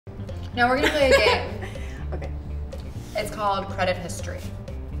Now we're gonna play a game. Okay. It's called Credit History.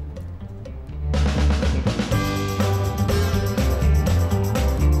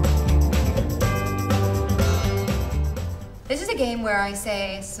 This is a game where I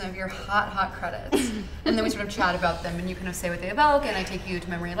say some of your hot credits, and then we sort of chat about them, and you kind of say what they evoke, and I take you to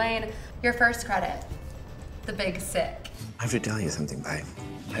memory lane. Your first credit, The Big Sick. I have to tell you something, babe.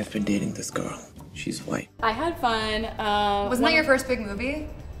 I've been dating this girl. She's white. I had fun. Wasn't that your first big movie?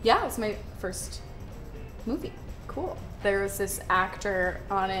 Yeah, it was my first movie. Cool. There was this actor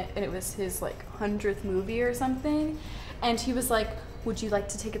on it, and it was his like 100th movie or something, and he was like, would you like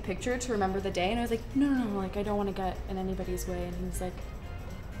to take a picture to remember the day? And I was like, no, like I don't want to get in anybody's way. And he was like,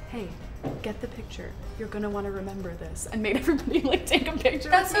 hey, get the picture. You're gonna want to remember this. And made everybody like take a picture.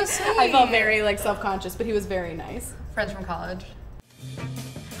 That's so sweet. I felt very like self-conscious, but he was very nice. Friends from college.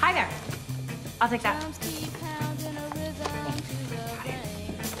 Hi there. I'll take that.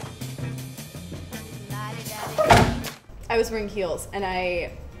 I was wearing heels, and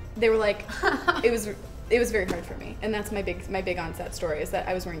they were like, it was very hard for me, and that's my big on-set story is that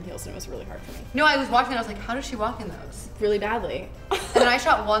I was wearing heels and it was really hard for me. No, I was watching and I was like, how does she walk in those? Really badly. And then I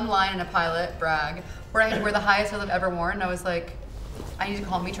shot one line in a pilot, brag, where I had to wear the highest heels I've ever worn, and I was like, I need to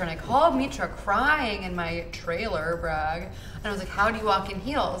call Mitra, and I called Mitra crying in my trailer, brag, and I was like, how do you walk in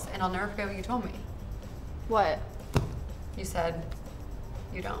heels? And I'll never forget what you told me. What? You said,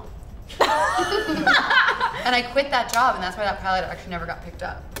 you don't. And I quit that job, and that's why that pilot actually never got picked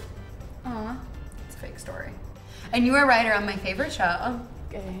up. Aw. It's a fake story. And you were a writer on my favorite show.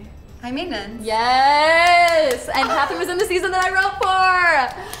 Okay. High Maintenance. Yes! And Catherine was in the season that I wrote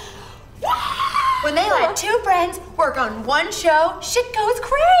for! When they let two friends work on one show, shit goes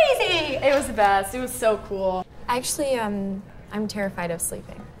crazy! It was the best. It was so cool. Actually, I'm terrified of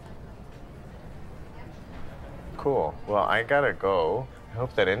sleeping. Cool. Well, I gotta go. I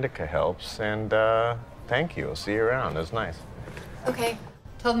hope that indica helps, and thank you. I'll see you around. It was nice. Okay.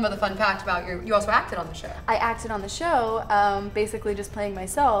 Tell them about the fun fact about you also acted on the show. I acted on the show, basically just playing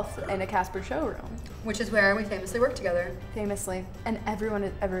myself in a Casper showroom. Which is where we famously worked together. Famously. And everyone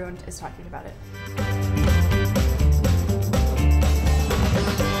is talking about it.